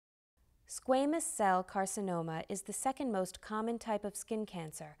Squamous cell carcinoma is the second most common type of skin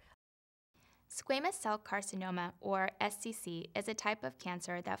cancer. Squamous cell carcinoma, or SCC, is a type of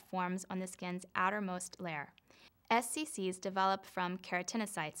cancer that forms on the skin's outermost layer. SCCs develop from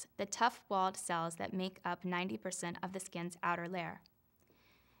keratinocytes, the tough-walled cells that make up 90% of the skin's outer layer.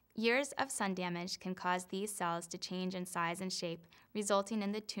 Years of sun damage can cause these cells to change in size and shape, resulting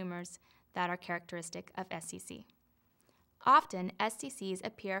in the tumors that are characteristic of SCC. Often, SCCs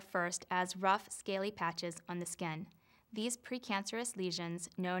appear first as rough, scaly patches on the skin. These precancerous lesions,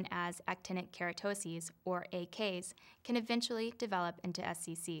 known as actinic keratoses, or AKs, can eventually develop into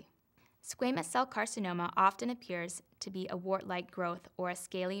SCC. Squamous cell carcinoma often appears to be a wart-like growth or a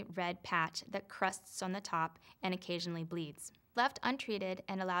scaly red patch that crusts on the top and occasionally bleeds. Left untreated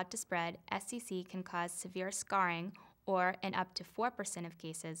and allowed to spread, SCC can cause severe scarring or, in up to 4% of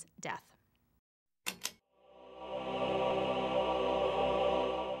cases, death.